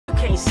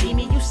see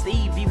me, you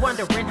Stevie,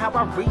 wondering how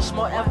I reach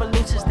more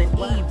evolutions than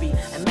Evie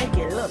and make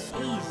it look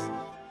easy.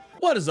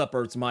 What is up,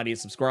 Earth's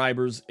mightiest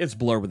subscribers? It's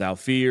Blerd without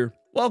fear.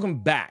 Welcome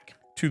back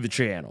to the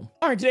channel.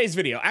 All right, today's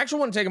video, I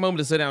actually want to take a moment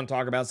to sit down and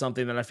talk about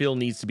something that I feel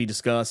needs to be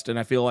discussed, and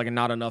I feel like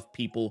not enough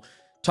people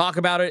talk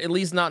about it, at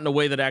least not in a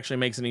way that actually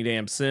makes any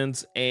damn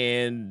sense.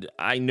 And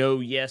I know,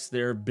 yes,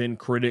 there have been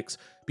critics.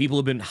 People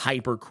have been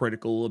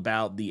hyper-critical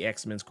about the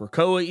X-Men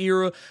Krakoa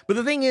era, but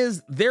the thing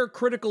is, they're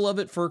critical of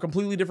it for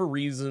completely different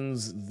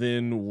reasons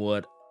than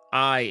what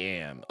I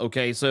am.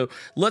 Okay, so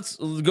let's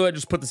go ahead and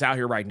just put this out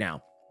here right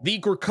now. The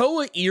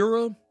Krakoa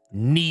era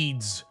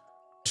needs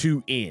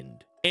to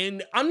end.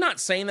 And I'm not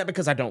saying that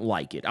because I don't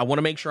like it. I want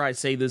to make sure I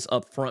say this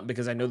up front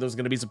because I know there's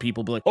going to be some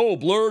people be like, oh,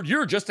 Blerd,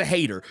 you're just a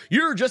hater.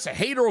 You're just a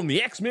hater on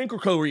the X-Men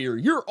Krakoa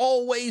era. You're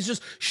always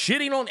just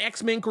shitting on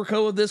X-Men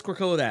Krakoa this,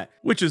 Krakoa that,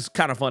 which is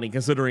kind of funny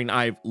considering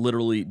I've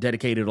literally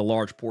dedicated a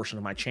large portion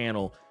of my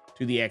channel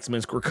to the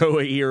X-Men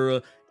Krakoa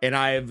era, and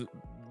I've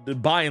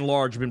by and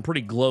large been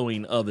pretty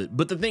glowing of it.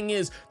 But the thing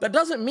is, that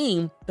doesn't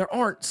mean there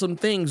aren't some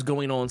things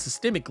going on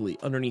systemically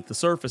underneath the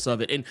surface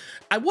of it. And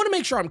I want to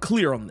make sure I'm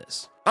clear on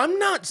this. I'm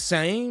not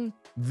saying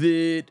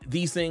that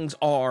these things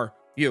are,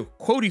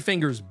 quotey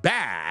fingers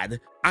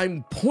bad.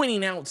 I'm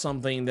pointing out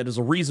something that is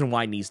a reason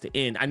why it needs to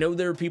end. I know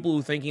there are people who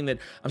are thinking that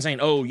I'm saying,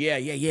 oh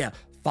yeah,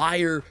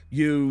 fire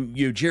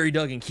Jerry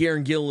Duggan,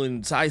 Kieran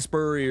Gillen, Cy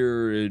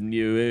Spurrier, and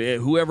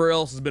whoever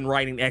else has been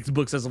writing X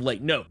books as of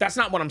late. No, that's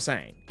not what I'm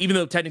saying. Even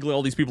though technically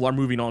all these people are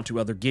moving on to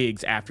other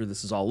gigs after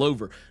this is all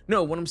over.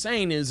 No, what I'm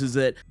saying is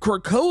that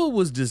Krakoa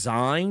was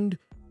designed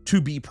to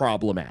be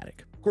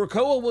problematic.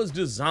 Krakoa was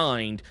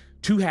designed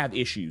to have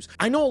issues.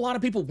 I know a lot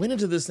of people went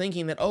into this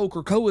thinking that, oh,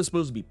 Krakoa is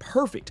supposed to be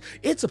perfect.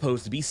 It's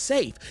supposed to be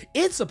safe.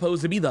 It's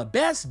supposed to be the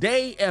best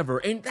day ever.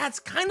 And that's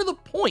kind of the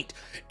point.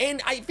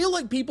 And I feel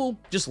like people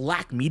just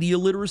lack media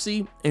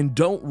literacy and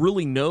don't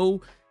really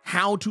know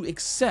how to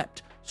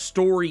accept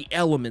story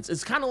elements.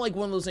 It's kind of like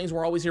one of those things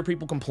where I always hear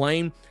people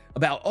complain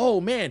about, oh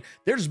man,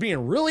 they're just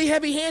being really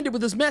heavy-handed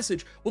with this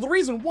message. Well, the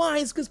reason why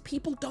is because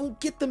people don't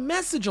get the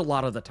message a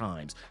lot of the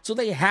times, so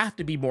they have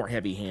to be more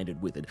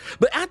heavy-handed with it.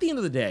 But at the end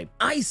of the day,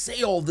 I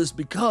say all this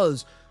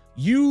because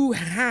you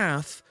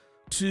have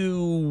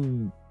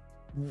to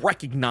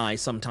recognize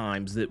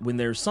sometimes that when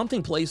there's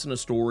something placed in a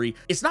story,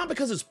 it's not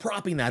because it's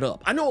propping that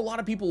up. I know a lot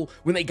of people,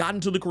 when they got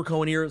into the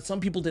Krakoan era, some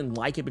people didn't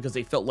like it because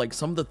they felt like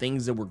some of the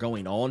things that were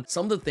going on,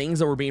 some of the things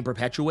that were being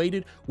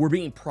perpetuated were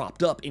being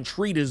propped up and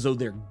treated as though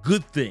they're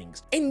good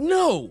things. And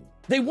no,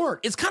 they weren't.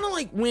 It's kind of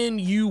like when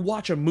you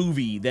watch a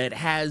movie that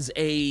has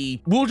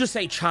a, we'll just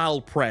say,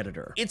 child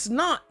predator. It's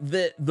not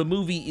that the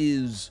movie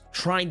is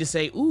trying to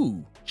say,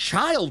 ooh,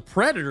 child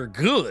predator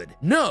good.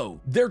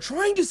 No, they're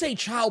trying to say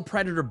child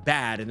predator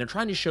bad, and they're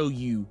trying to show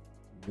you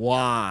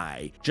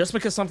why. Just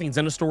because something's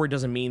in a story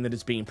doesn't mean that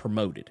it's being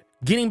promoted.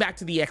 Getting back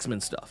to the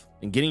X-Men stuff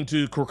and getting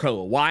to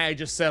Krakoa, why I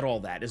just said all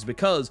that is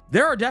because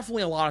there are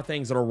definitely a lot of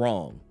things that are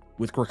wrong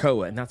with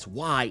Krakoa, and that's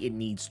why it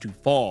needs to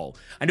fall.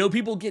 I know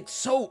people get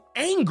so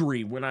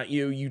angry when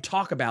you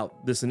talk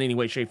about this in any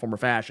way, shape, form, or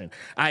fashion.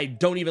 I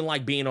don't even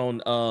like being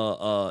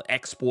on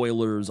X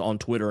spoilers on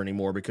Twitter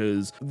anymore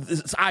because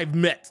I've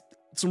met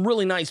some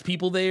really nice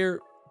people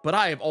there, but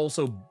I have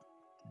also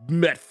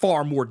met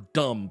far more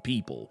dumb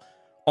people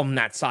on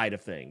that side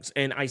of things.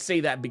 And I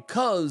say that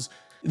because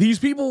these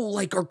people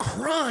are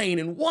crying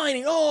and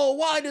whining, oh,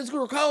 why does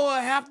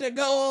Krakoa have to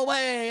go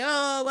away?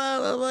 Oh, blah,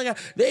 blah, blah.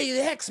 The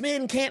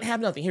X-Men can't have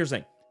nothing. Here's the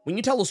thing. When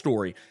you tell a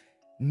story,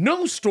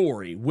 no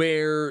story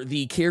where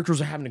the characters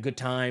are having a good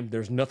time,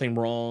 there's nothing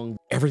wrong,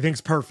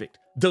 everything's perfect,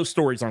 those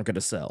stories aren't going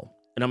to sell.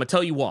 And I'm going to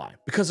tell you why.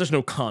 Because there's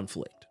no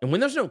conflict. And when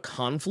there's no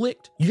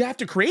conflict, you have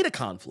to create a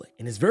conflict.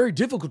 And it's very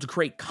difficult to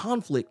create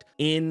conflict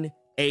in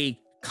a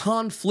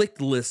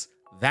conflictless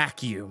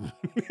vacuum.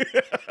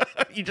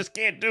 You just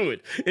can't do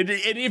it. And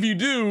if you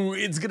do,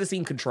 it's going to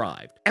seem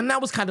contrived. And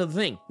that was kind of the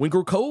thing. When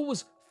Krakoa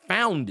was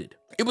founded,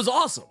 it was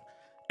awesome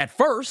at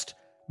first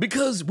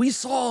because we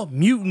saw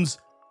mutants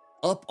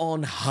up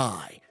on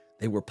high.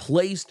 They were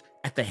placed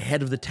at the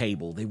head of the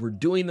table. They were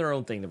doing their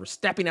own thing. They were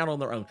stepping out on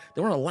their own.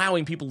 They weren't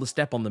allowing people to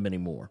step on them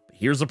anymore. But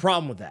here's the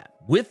problem with that.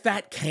 With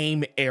that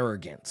came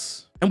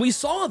arrogance. And we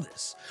saw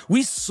this.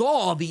 We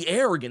saw the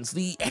arrogance.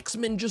 The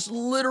X-Men just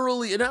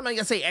literally, and I'm going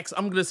to say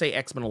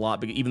X-Men a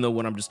lot, because even though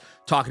when I'm just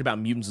talking about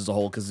mutants as a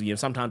whole, because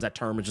sometimes that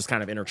term is just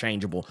kind of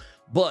interchangeable.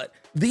 But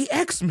the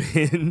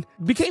X-Men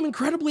became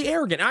incredibly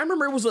arrogant. I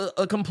remember it was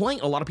a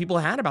complaint a lot of people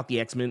had about the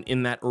X-Men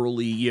in that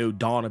early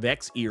Dawn of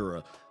X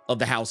era of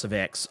the House of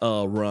X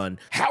run.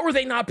 How are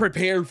they not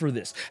prepared for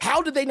this?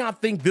 How did they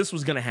not think this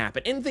was going to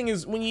happen? And the thing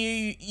is, when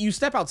you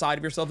step outside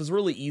of yourself, it's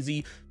really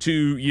easy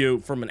to,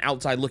 from an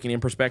outside looking in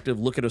perspective,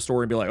 look at a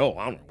story and be like, oh,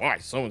 I don't know why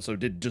so-and-so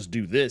did just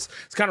do this.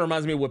 It kind of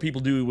reminds me of what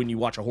people do when you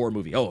watch a horror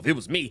movie. Oh, if it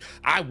was me,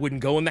 I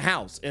wouldn't go in the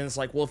house. And it's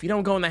like, well, if you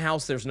don't go in the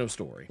house, there's no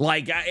story.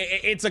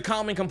 It's a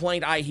common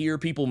complaint I hear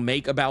people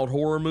make about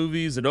horror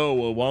movies that, oh,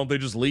 well, why don't they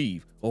just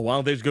leave? Well, why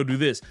don't they just go do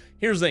this?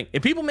 Here's the thing.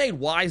 If people made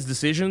wise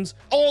decisions,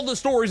 all the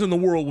stories in the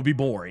world would be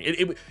boring.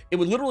 It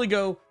would literally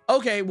go,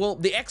 okay, well,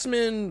 the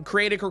X-Men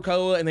created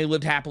Krakoa and they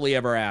lived happily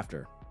ever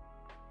after.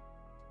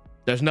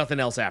 There's nothing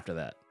else after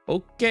that.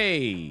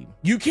 Okay,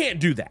 you can't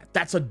do that.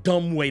 That's a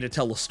dumb way to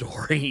tell a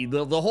story.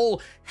 The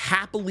whole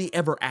happily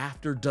ever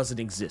after doesn't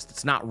exist.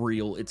 It's not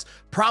real. It's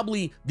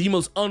probably the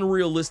most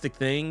unrealistic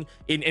thing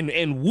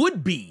and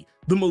would be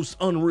the most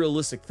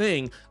unrealistic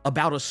thing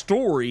about a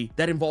story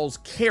that involves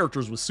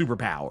characters with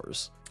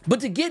superpowers. But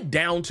to get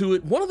down to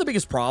it, one of the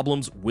biggest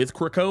problems with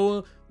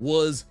Krakoa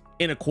was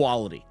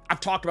inequality. I've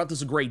talked about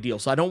this a great deal,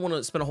 so I don't want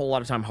to spend a whole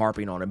lot of time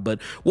harping on it,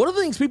 but one of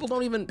the things people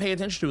don't even pay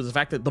attention to is the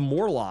fact that the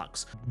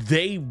Morlocks,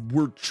 they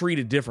were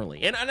treated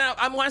differently. And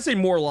when I say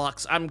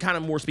Morlocks, I'm kind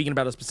of more speaking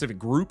about a specific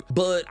group,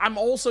 but I'm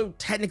also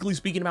technically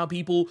speaking about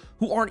people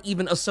who aren't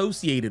even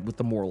associated with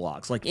the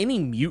Morlocks. Like any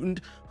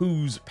mutant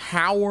whose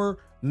power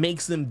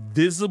makes them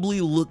visibly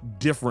look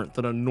different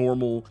than a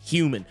normal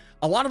human.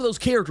 A lot of those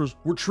characters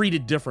were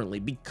treated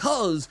differently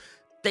because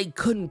they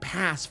couldn't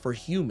pass for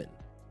human.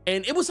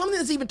 And it was something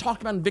that's even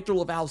talked about in Victor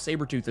LaValle's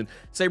Sabretooth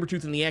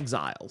and the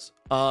Exiles.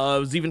 It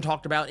was even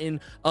talked about in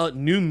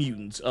New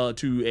Mutants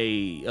to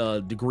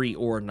a degree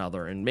or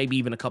another, and maybe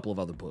even a couple of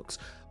other books.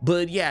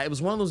 But yeah, it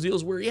was one of those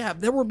deals where, yeah,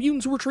 there were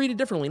mutants who were treated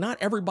differently. Not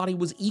everybody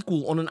was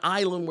equal on an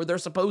island where they're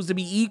supposed to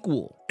be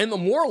equal. And the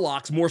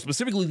Morlocks, more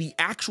specifically the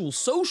actual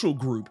social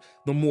group,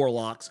 the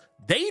Morlocks,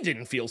 they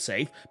didn't feel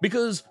safe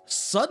because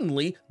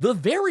suddenly the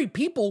very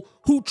people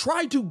who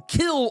tried to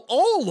kill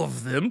all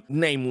of them,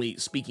 namely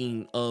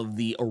speaking of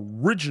the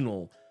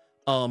original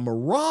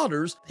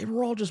Marauders, they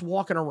were all just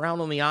walking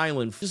around on the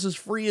island just as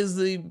free as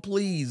they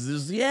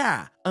please.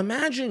 Yeah.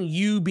 Imagine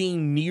you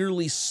being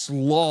nearly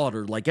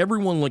slaughtered, like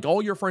everyone, like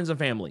all your friends and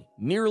family,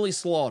 nearly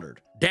slaughtered,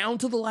 down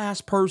to the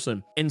last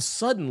person, and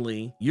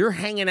suddenly you're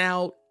hanging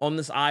out on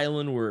this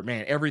island where,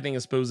 man, everything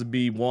is supposed to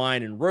be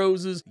wine and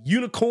roses,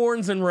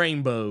 unicorns and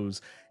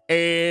rainbows,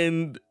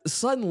 and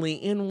suddenly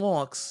in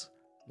walks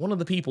one of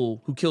the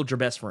people who killed your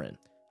best friend.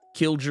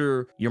 Killed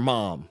your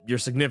mom, your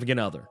significant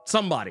other,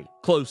 somebody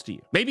close to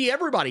you, maybe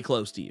everybody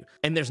close to you,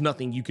 and there's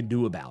nothing you can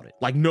do about it.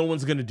 Like, no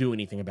one's gonna do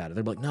anything about it.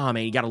 They're like, nah,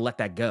 man, you gotta let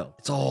that go.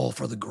 It's all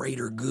for the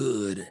greater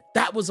good.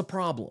 That was a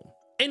problem.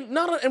 And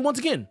once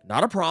again,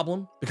 not a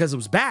problem because it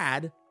was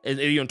bad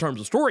in terms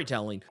of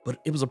storytelling, but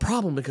it was a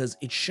problem because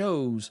it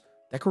shows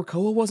that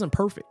Krakoa wasn't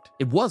perfect.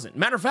 It wasn't.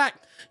 Matter of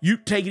fact, you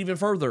take it even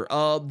further,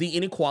 the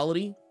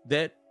inequality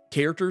that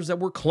characters that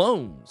were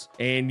clones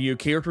and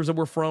characters that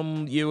were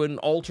from an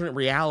alternate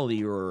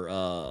reality or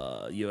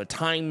a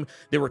time,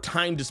 they were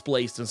time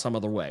displaced in some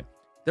other way.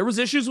 There was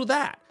issues with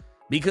that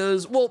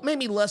because, well,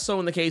 maybe less so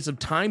in the case of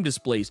time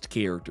displaced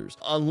characters,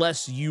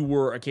 unless you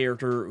were a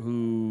character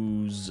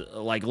who's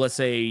like, let's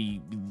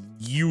say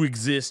you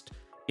exist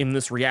in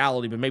this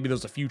reality, but maybe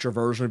there's a future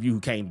version of you who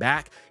came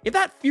back. If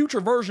that future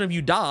version of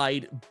you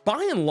died,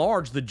 by and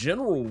large, the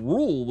general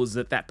rule was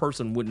that that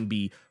person wouldn't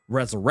be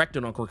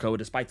resurrected on Krakoa,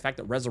 despite the fact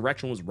that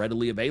resurrection was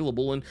readily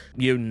available and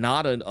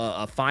not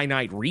a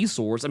finite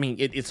resource. I mean,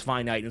 it's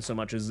finite in so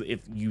much as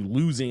if you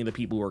lose any of the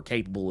people who are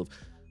capable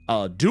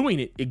of doing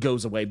it, it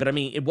goes away. But I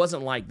mean, it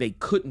wasn't like they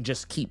couldn't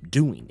just keep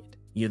doing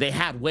it. They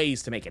had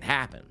ways to make it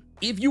happen.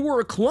 If you were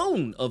a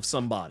clone of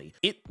somebody,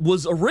 it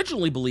was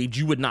originally believed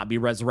you would not be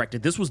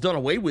resurrected. This was done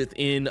away with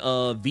in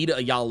Vita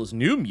Ayala's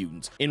New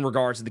Mutants in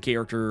regards to the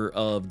character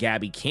of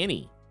Gabby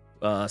Kinney,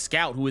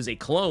 Scout, who is a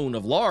clone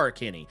of Laura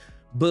Kinney.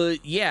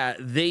 But yeah,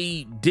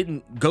 they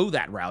didn't go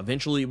that route.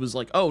 Eventually it was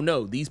like, oh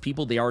no, these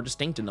people, they are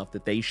distinct enough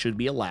that they should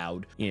be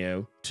allowed,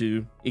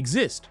 to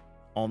exist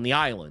on the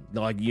island.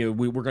 Like,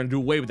 we're going to do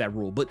away with that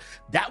rule. But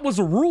that was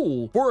a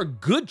rule for a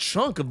good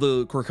chunk of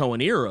the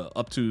Krakoan era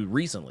up to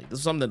recently. This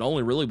is something that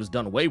only really was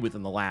done away with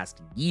in the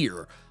last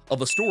year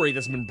of a story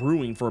that's been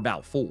brewing for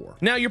about 4.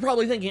 Now you're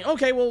probably thinking,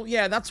 okay, well,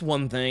 yeah, that's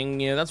one thing.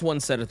 That's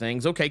one set of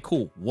things. Okay,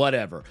 cool,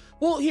 whatever.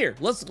 Well, here,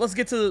 let's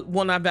get to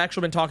one I've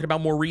actually been talking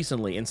about more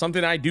recently, and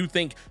something I do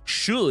think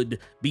should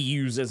be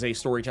used as a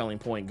storytelling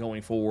point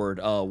going forward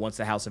once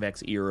the House of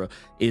X era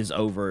is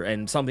over,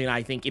 and something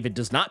I think if it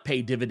does not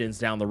pay dividends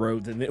down the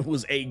road, then it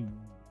was a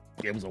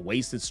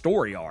wasted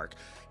story arc.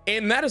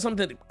 And that is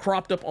something that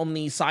cropped up on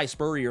the Cy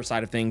Spurrier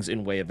side of things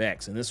in Way of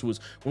X. And this was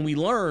when we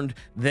learned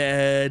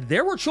that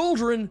there were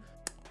children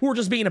who were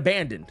just being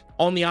abandoned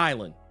on the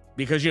island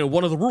because,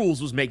 one of the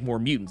rules was make more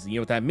mutants. And you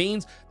know what that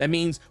means? That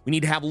means we need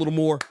to have a little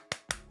more,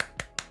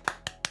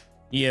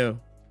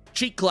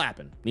 cheek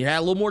clapping. You had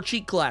a little more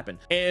cheek clapping.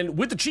 And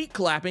with the cheek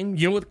clapping,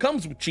 what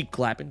comes with cheek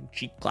clapping?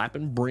 Cheek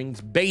clapping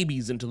brings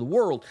babies into the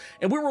world.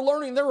 And we were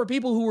learning there were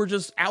people who were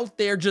just out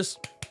there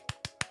just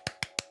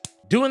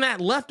doing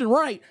that left and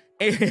right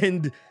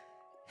and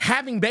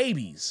having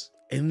babies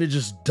and then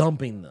just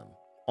dumping them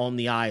on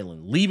the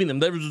island, leaving them.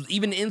 There was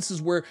even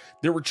instances where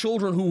there were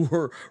children who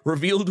were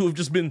revealed to have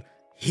just been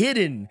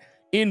hidden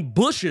in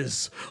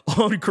bushes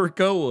on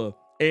Krakoa.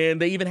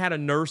 And they even had a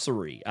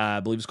nursery.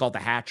 I believe it's called the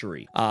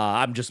Hatchery.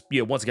 I'm just,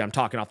 once again, I'm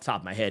talking off the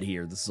top of my head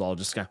here. This is all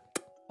just kind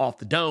of off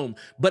the dome.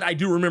 But I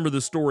do remember the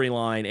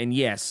storyline, and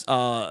yes,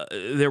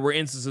 there were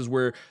instances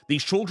where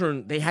these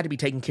children, they had to be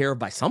taken care of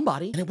by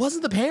somebody, and it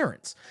wasn't the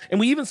parents. And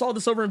we even saw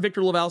this over in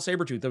Victor LaValle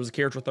Sabretooth. There was a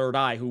character, Third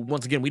Eye, who,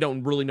 once again, we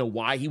don't really know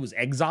why he was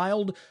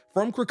exiled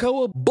from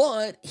Krakoa,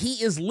 but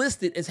he is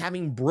listed as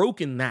having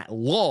broken that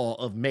law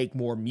of make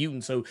more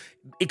mutants. So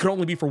it could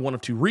only be for one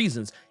of two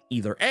reasons.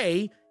 Either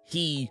A,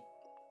 he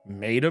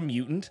made a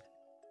mutant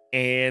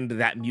and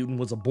that mutant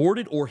was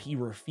aborted, or he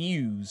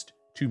refused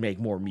to make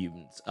more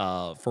mutants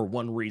for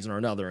one reason or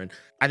another. And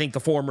I think the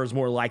former is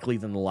more likely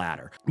than the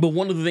latter. But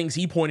one of the things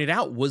he pointed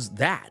out was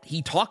that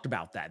he talked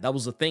about that. That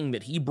was the thing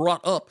that he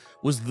brought up,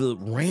 was the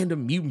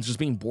random mutants just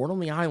being born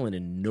on the island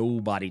and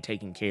nobody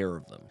taking care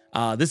of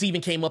them. This even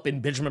came up in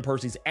Benjamin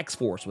Percy's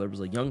X-Force, where there was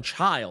a young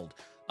child,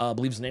 I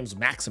believe his name was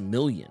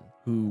Maximilian,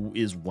 who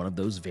is one of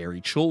those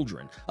very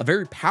children. A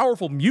very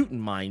powerful mutant,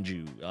 mind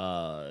you.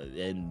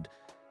 And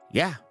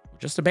yeah,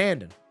 just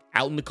abandoned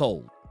out in the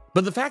cold.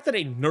 But the fact that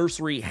a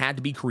nursery had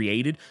to be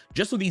created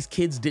just so these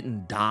kids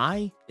didn't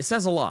die, it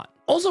says a lot.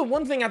 Also,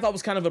 one thing I thought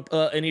was kind of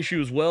an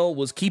issue as well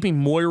was keeping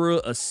Moira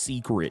a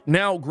secret.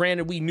 Now,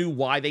 granted, we knew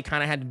why they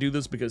kind of had to do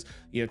this because,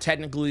 you know,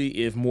 technically,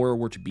 if Moira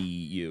were to be,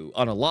 you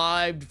know,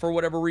 unalived for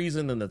whatever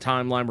reason, then the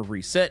timeline would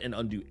reset and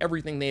undo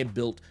everything they had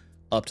built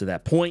up to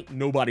that point.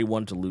 Nobody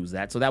wanted to lose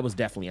that, so that was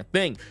definitely a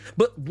thing.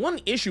 But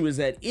one issue is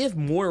that if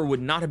Moira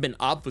would not have been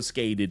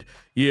obfuscated,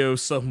 you know,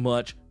 so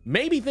much,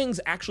 maybe things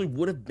actually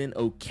would have been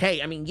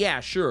okay. I mean, yeah,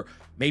 sure,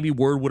 maybe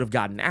word would have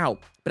gotten out,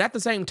 but at the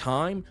same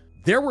time,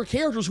 there were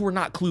characters who were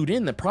not clued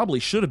in that probably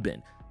should have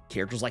been.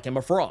 Characters like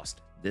Emma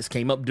Frost. This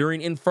came up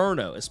during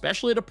Inferno,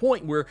 especially at a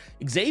point where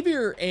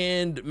Xavier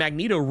and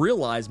Magneto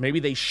realized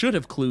maybe they should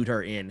have clued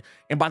her in,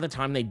 and by the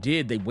time they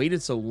did, they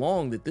waited so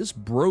long that this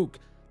broke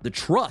the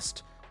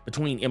trust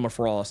between Emma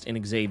Frost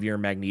and Xavier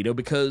and Magneto,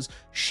 because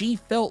she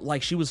felt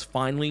like she was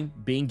finally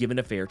being given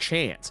a fair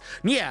chance.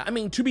 Yeah, I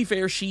mean, to be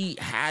fair, she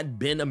had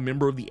been a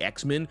member of the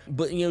X-Men,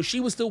 but, you know, she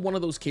was still one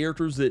of those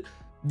characters that,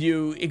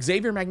 you know,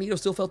 Xavier and Magneto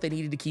still felt they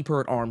needed to keep her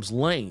at arm's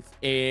length.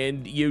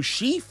 And, you know,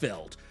 she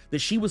felt that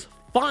she was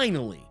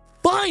finally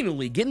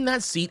getting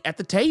that seat at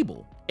the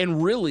table.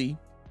 And really,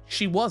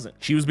 she wasn't.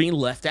 She was being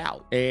left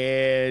out.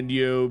 And,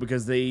 you know,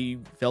 because they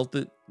felt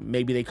that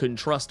maybe they couldn't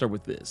trust her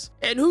with this.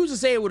 And who's to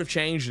say it would have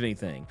changed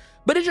anything?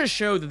 But it just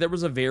showed that there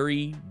was a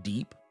very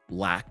deep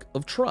lack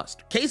of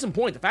trust. Case in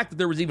point, the fact that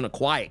there was even a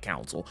quiet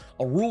council,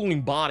 a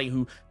ruling body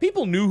who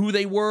people knew who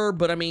they were,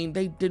 but I mean,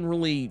 they didn't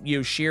really, you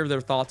know, share their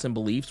thoughts and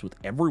beliefs with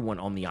everyone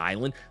on the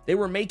island. They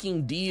were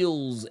making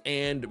deals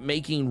and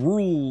making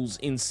rules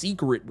in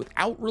secret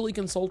without really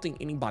consulting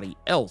anybody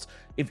else.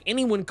 If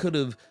anyone could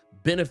have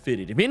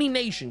benefited, if any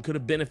nation could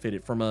have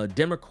benefited from a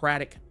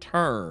democratic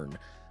turn,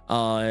 you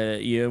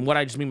know, and what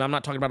I just mean, I'm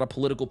not talking about a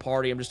political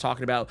party, I'm just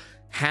talking about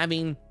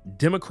having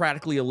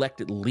democratically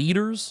elected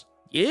leaders,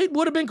 it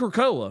would have been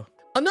Krakoa.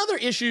 Another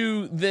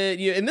issue that,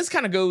 you know, and this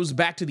kind of goes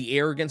back to the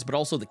arrogance, but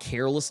also the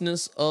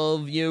carelessness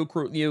of, the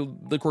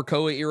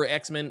Krakoa era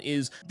X-Men,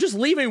 is just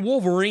leaving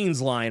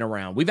Wolverines lying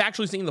around. We've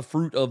actually seen the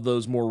fruit of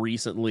those more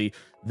recently,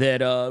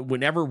 that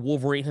whenever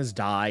Wolverine has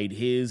died,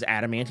 his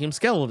adamantium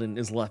skeleton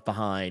is left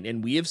behind.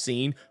 And we have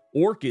seen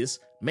Orcus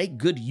make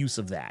good use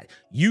of that,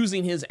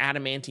 using his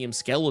adamantium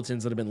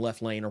skeletons that have been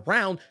left laying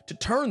around to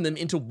turn them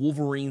into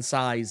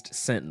Wolverine-sized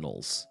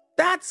sentinels.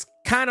 That's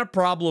kind of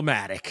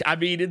problematic. I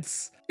mean,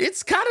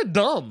 it's kind of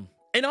dumb.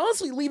 And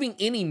honestly, leaving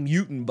any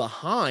mutant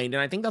behind,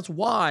 and I think that's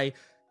why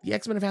the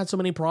X-Men have had so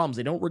many problems.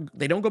 They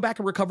don't go back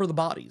and recover the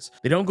bodies.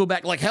 They don't go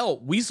back. Like, hell,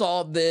 we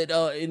saw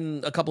that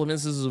in a couple of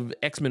instances of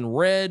X-Men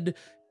Red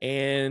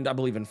and I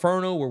believe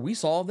Inferno, where we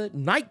saw that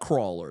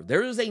Nightcrawler,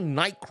 there is a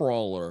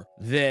Nightcrawler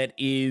that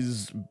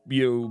is,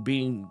 you know,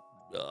 being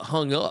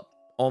hung up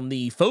on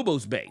the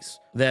Phobos base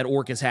that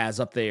Orcus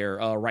has up there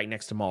right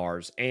next to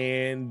Mars.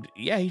 And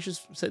yeah, he's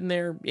just sitting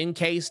there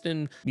encased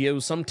in, you know,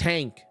 some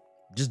tank,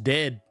 just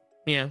dead.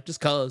 Yeah, just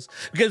because,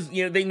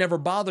 you know, they never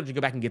bothered to go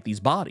back and get these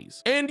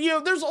bodies. And, you know,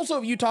 there's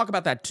also, you talk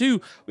about that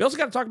too, we also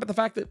got to talk about the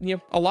fact that, you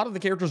know, a lot of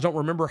the characters don't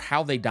remember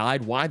how they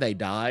died, why they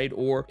died,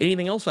 or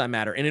anything else for that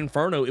matter. In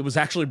Inferno, it was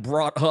actually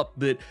brought up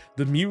that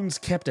the mutants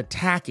kept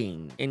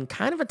attacking, and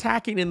kind of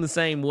attacking in the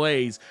same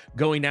ways,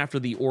 going after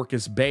the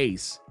Orcus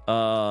base, you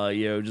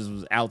know, just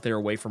was out there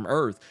away from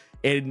Earth.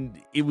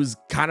 And it was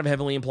kind of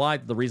heavily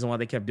implied that the reason why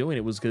they kept doing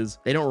it was because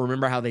they don't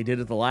remember how they did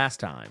it the last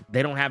time.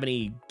 They don't have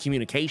any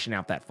communication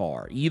out that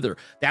far either.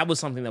 That was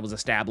something that was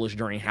established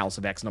during House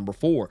of X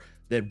 #4,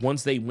 that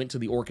once they went to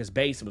the Orcus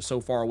base, it was so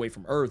far away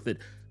from Earth that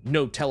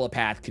no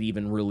telepath could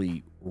even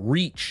really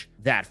reach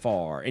that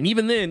far. And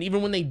even then,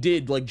 even when they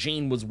did, like,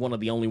 Jean was one of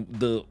the only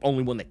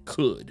one that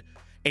could.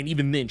 And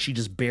even then, she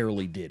just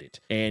barely did it.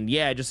 And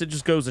yeah, it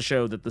just goes to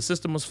show that the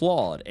system was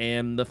flawed.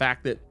 And the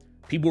fact that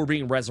people were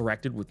being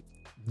resurrected with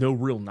no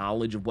real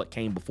knowledge of what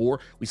came before.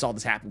 We saw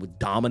this happen with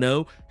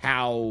Domino,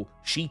 how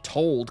she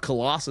told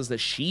Colossus that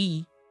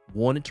she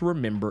wanted to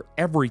remember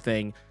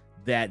everything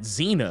that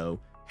Zeno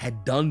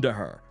had done to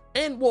her.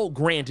 And, well,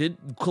 granted,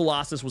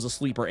 Colossus was a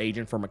sleeper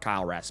agent for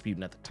Mikhail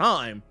Rasputin at the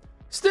time.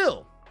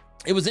 Still,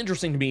 it was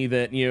interesting to me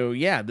that, you know,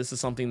 yeah, this is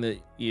something that,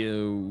 you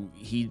know,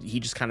 he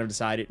just kind of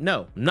decided,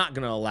 no, I'm not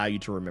going to allow you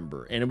to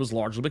remember. And it was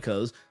largely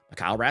because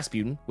Mikhail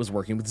Rasputin was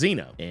working with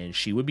Xeno, and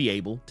she would be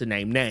able to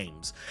name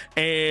names.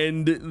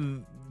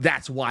 And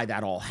that's why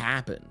that all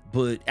happened.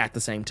 But at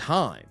the same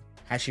time,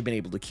 had she been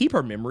able to keep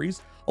her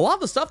memories, a lot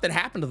of the stuff that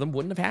happened to them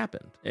wouldn't have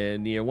happened.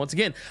 And, you know, once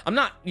again, I'm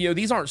not, you know,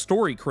 these aren't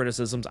story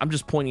criticisms. I'm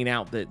just pointing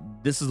out that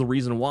this is the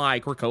reason why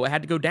Krakoa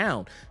had to go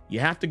down. You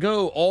have to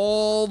go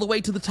all the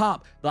way to the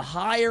top. The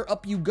higher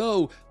up you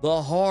go,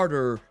 the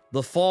harder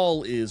the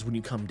fall is when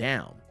you come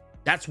down.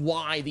 That's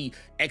why the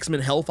X-Men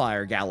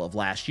Hellfire Gala of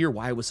last year,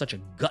 why it was such a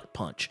gut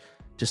punch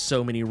to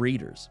so many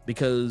readers,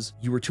 because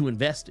you were too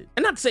invested.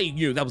 And not to say,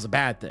 you know, that was a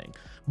bad thing,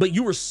 but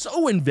you were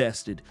so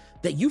invested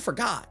that you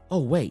forgot, oh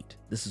wait,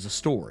 this is a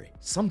story.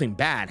 Something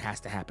bad has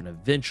to happen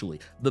eventually.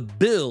 The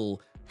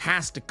bill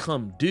has to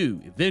come due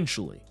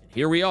eventually. And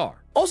here we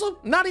are. Also,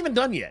 not even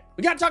done yet.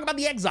 We gotta talk about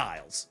the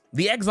exiles.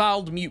 The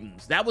exiled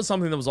mutants. That was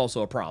something that was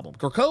also a problem.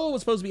 Krakoa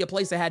was supposed to be a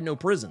place that had no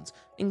prisons,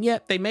 and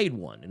yet they made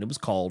one, and it was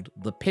called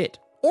the Pit.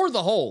 Or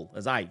the Hole,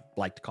 as I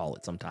like to call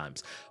it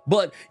sometimes.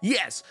 But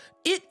yes,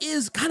 it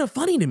is kind of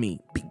funny to me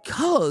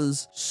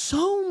because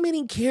so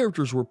many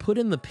characters were put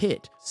in the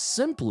pit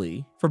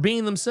simply for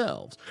being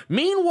themselves.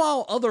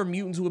 Meanwhile, other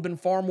mutants who have been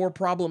far more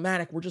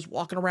problematic were just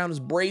walking around as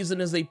brazen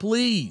as they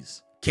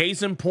please.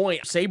 Case in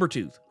point,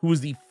 Sabretooth, who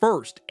was the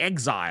first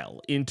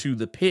exile into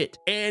the pit.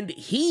 And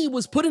he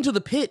was put into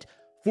the pit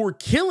for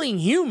killing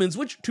humans,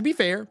 which, to be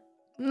fair,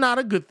 not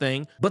a good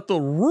thing. But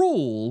the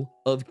rule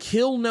of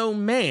kill no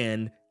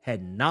man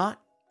had not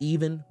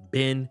even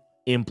been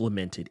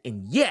implemented.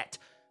 And yet,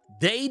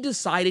 they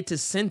decided to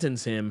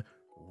sentence him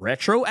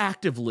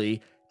retroactively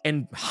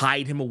and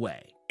hide him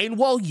away. And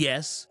while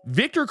yes,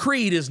 Victor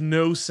Creed is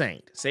no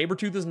saint.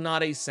 Sabretooth is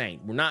not a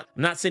saint. I'm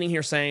not sitting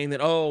here saying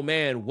that, oh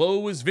man,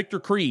 woe is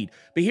Victor Creed.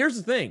 But here's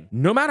the thing,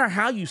 no matter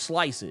how you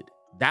slice it,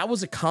 that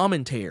was a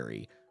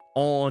commentary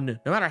on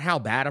no matter how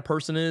bad a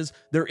person is,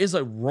 there is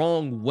a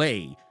wrong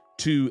way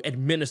to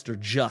administer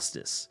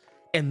justice.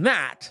 And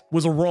that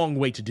was a wrong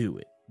way to do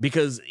it,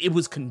 because it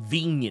was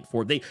convenient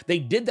for them. They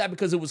did that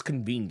because it was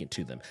convenient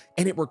to them,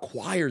 and it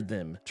required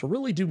them to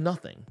really do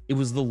nothing. It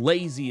was the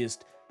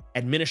laziest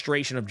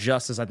administration of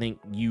justice I think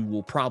you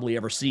will probably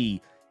ever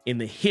see in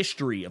the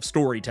history of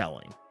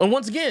storytelling. And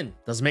once again,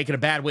 doesn't make it a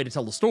bad way to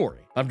tell the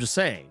story. I'm just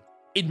saying,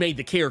 it made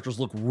the characters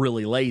look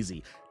really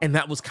lazy, and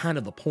that was kind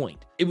of the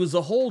point. It was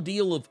the whole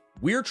deal of,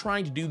 we're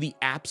trying to do the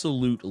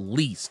absolute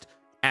least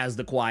as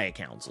the Quiet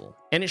Council,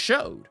 and it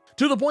showed.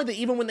 To the point that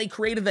even when they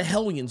created the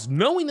Hellions,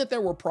 knowing that there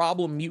were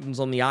problem mutants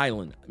on the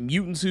island,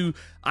 mutants who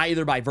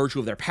either by virtue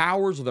of their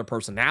powers or their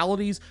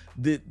personalities,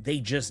 that they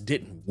just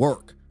didn't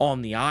work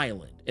on the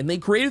island. And they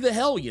created the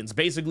Hellions,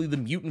 basically the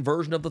mutant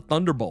version of the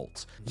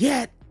Thunderbolts.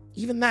 Yet,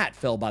 even that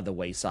fell by the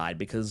wayside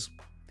because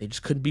they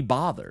just couldn't be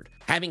bothered.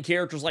 Having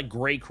characters like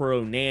Grey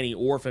Crow, Nanny,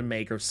 Orphan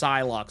Maker,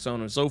 Psylocke, so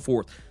on and so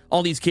forth,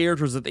 all these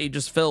characters that they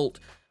just felt,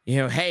 you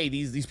know, hey,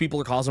 these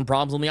people are causing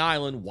problems on the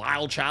island.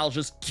 Wild Child's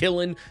just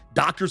killing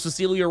Dr.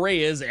 Cecilia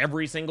Reyes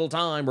every single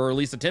time, or at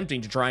least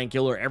attempting to try and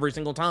kill her every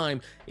single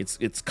time.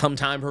 It's come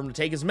time for him to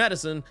take his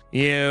medicine.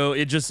 You know,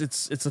 it's a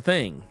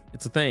thing.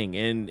 It's a thing.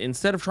 And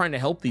instead of trying to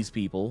help these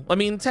people, I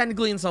mean,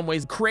 technically in some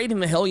ways, creating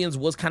the Hellions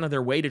was kind of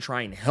their way to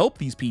try and help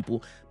these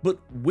people. But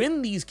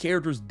when these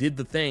characters did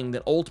the thing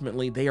that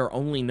ultimately they are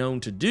only known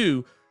to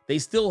do, they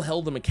still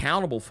held them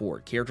accountable for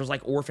it. Characters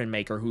like Orphan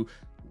Maker, who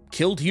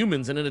killed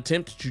humans in an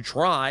attempt to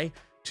try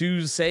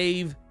to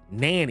save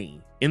Nanny.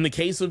 In the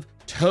case of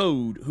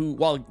Toad, who,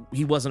 while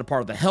he wasn't a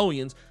part of the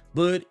Hellions,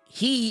 but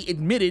he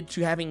admitted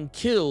to having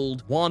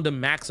killed Wanda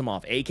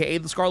Maximoff, aka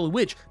the Scarlet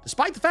Witch,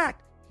 despite the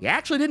fact he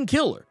actually didn't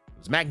kill her. It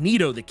was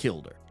Magneto that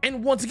killed her.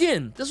 And once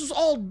again, this was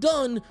all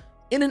done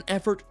in an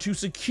effort to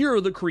secure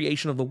the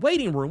creation of the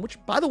waiting room,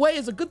 which, by the way,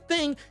 is a good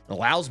thing. It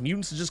allows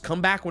mutants to just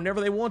come back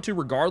whenever they want to,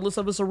 regardless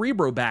of a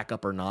Cerebro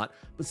backup or not.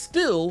 But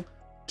still,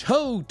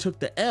 Toad took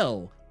the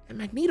L, and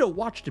Magneto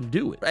watched him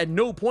do it. At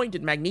no point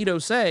did Magneto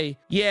say,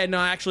 yeah, no,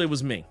 actually it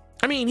was me.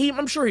 I mean,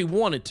 I'm sure he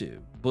wanted to,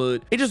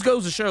 but it just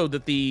goes to show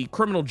that the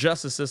criminal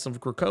justice system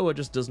of Krakoa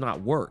just does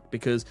not work,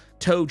 because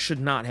Toad should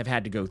not have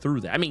had to go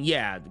through that. I mean,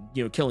 yeah,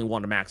 you know, killing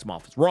Wanda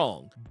Maximoff is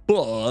wrong,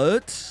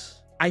 but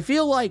I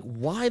feel like,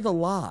 why the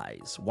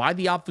lies? Why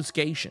the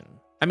obfuscation?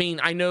 I mean,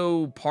 I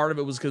know part of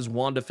it was because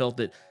Wanda felt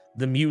that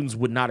the mutants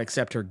would not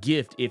accept her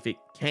gift if it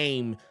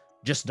came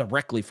just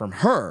directly from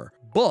her,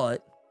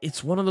 but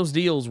it's one of those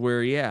deals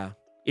where, yeah,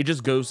 it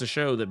just goes to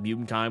show that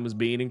mutant kind was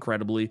being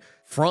incredibly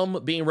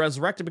from being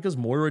resurrected, because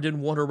Moira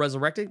didn't want her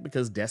resurrected,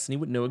 because Destiny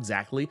would know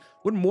exactly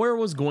what Moira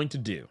was going to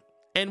do.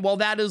 And while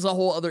that is a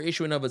whole other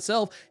issue in of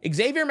itself,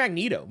 Xavier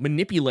Magneto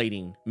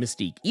manipulating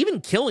Mystique, even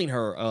killing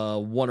her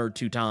 1 or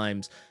 2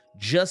 times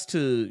just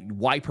to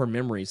wipe her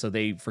memory so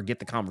they forget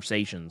the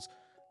conversations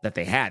that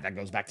they had. That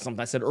goes back to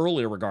something I said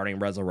earlier regarding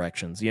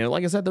resurrections. You know,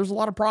 like I said, there's a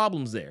lot of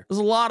problems there. There's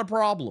a lot of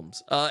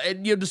problems.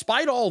 And, you know,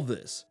 despite all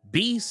this,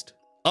 Beast,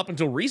 up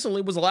until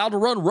recently, was allowed to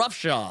run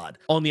roughshod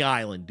on the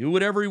island, do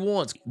whatever he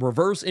wants,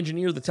 reverse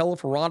engineer the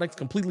telephoronics,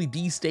 completely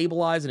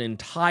destabilize an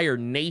entire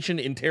nation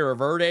in Terra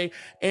Verde,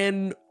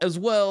 and as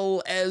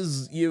well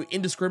as,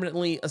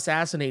 indiscriminately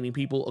assassinating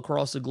people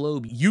across the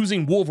globe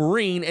using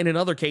Wolverine, and in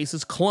other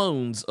cases,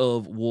 clones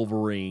of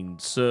Wolverine.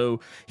 So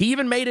he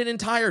even made an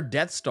entire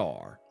Death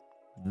Star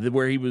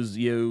where he was,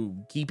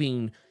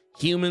 keeping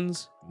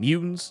humans,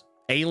 mutants,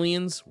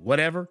 aliens,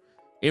 whatever,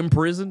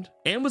 imprisoned,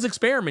 and was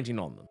experimenting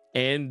on them.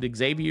 And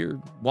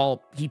Xavier,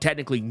 while he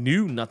technically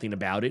knew nothing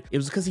about it, it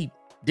was because he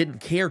didn't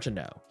care to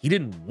know. He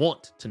didn't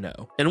want to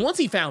know. And once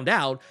he found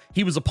out,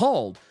 he was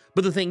appalled.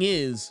 But the thing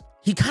is,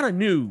 he kind of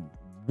knew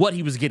what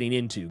he was getting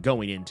into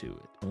going into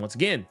it. And once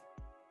again,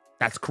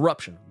 that's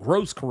corruption,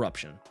 gross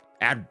corruption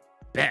at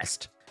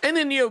best. And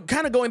then,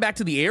 kind of going back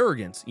to the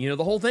arrogance, the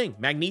whole thing,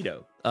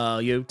 Magneto,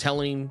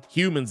 telling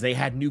humans they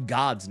had new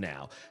gods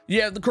now.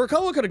 Yeah, the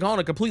Krakoa could have gone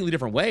a completely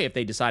different way if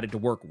they decided to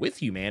work with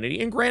humanity.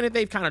 And granted,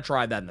 they've kind of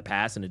tried that in the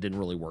past and it didn't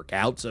really work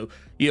out. So,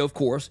 of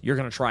course, you're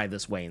going to try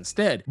this way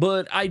instead.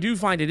 But I do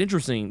find it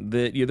interesting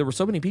that, there were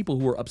so many people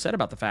who were upset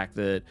about the fact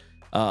that,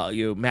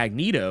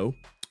 Magneto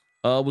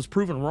was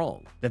proven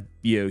wrong, that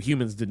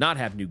humans did not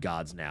have new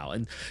gods now.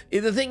 And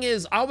the thing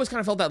is, I always kind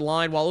of felt that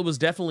line, while it was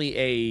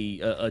definitely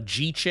a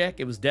G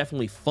check, it was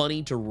definitely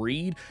funny to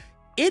read.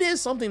 It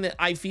is something that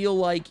I feel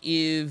like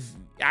if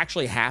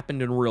actually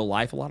happened in real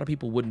life, a lot of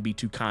people wouldn't be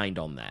too kind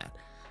on that.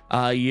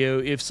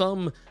 If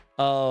some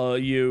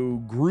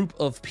group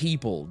of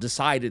people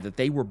decided that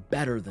they were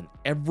better than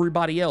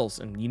everybody else,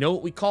 and you know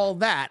what we call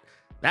that?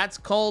 That's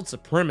called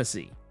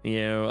supremacy.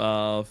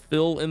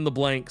 Fill in the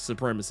blank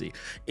supremacy.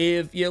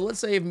 If, let's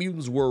say if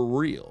mutants were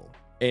real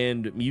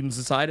and mutants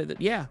decided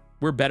that, yeah,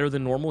 we're better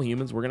than normal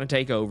humans, we're going to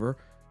take over,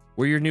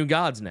 we're your new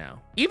gods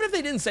now. Even if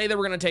they didn't say they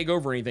were going to take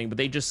over anything, but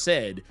they just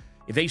said,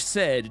 if they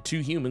said to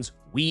humans,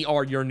 we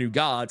are your new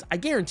gods, I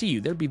guarantee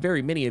you there'd be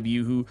very many of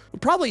you who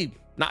would probably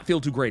not feel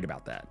too great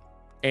about that.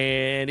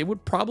 And it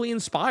would probably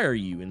inspire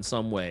you in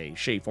some way,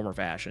 shape, form, or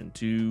fashion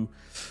to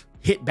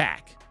hit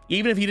back,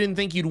 even if you didn't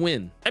think you'd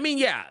win. I mean,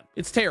 yeah,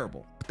 it's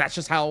terrible. But that's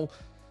just how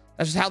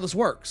this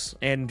works.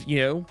 And,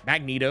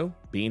 Magneto,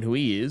 being who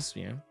he is,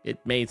 it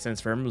made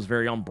sense for him. It was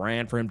very on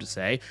brand for him to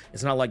say.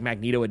 It's not like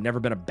Magneto had never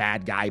been a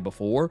bad guy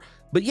before.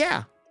 But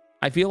yeah,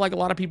 I feel like a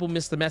lot of people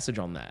missed the message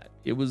on that.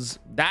 It was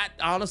that,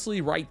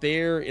 honestly, right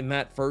there in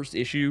that first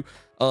issue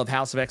of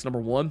House of X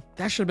 #1,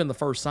 that should have been the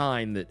first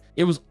sign that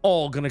it was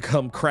all going to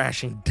come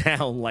crashing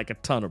down like a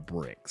ton of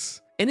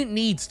bricks. And it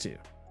needs to.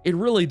 It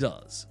really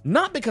does.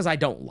 Not because I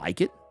don't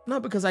like it,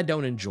 not because I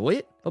don't enjoy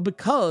it, but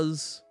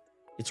because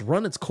it's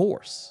run its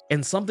course.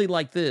 And something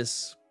like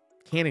this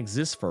can't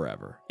exist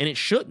forever. And it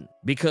shouldn't,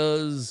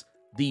 because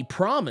the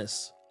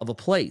promise of a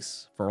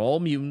place for all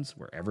mutants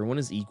where everyone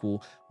is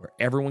equal, where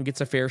everyone gets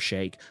a fair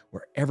shake,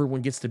 where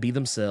everyone gets to be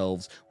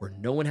themselves, where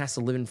no one has to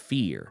live in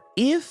fear.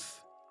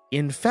 If,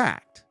 in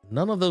fact,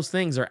 none of those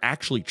things are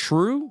actually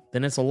true,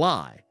 then it's a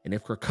lie. And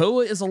if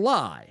Krakoa is a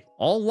lie,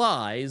 all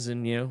lies,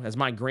 and, as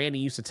my granny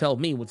used to tell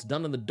me, what's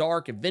done in the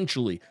dark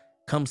eventually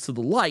comes to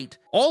the light,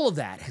 all of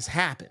that has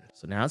happened.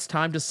 So now it's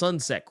time to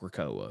sunset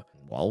Krakoa.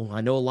 Well,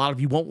 I know a lot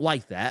of you won't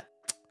like that.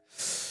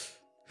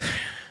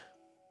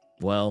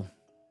 Well,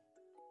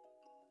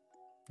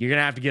 you're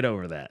gonna have to get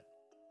over that.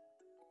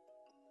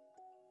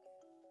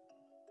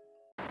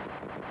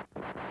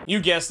 You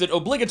guessed it,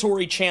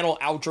 obligatory channel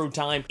outro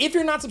time. If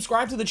you're not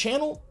subscribed to the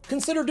channel,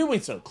 consider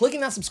doing so.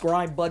 Clicking that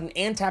subscribe button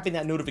and tapping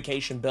that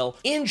notification bell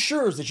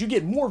ensures that you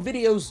get more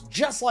videos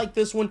just like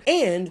this one,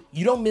 and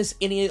you don't miss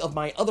any of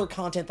my other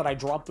content that I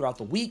drop throughout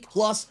the week,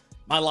 plus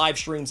my live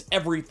streams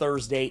every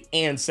Thursday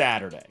and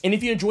Saturday. And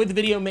if you enjoyed the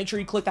video, make sure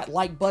you click that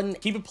like button,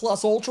 keep it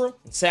plus ultra,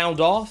 and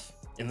sound off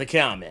in the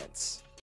comments.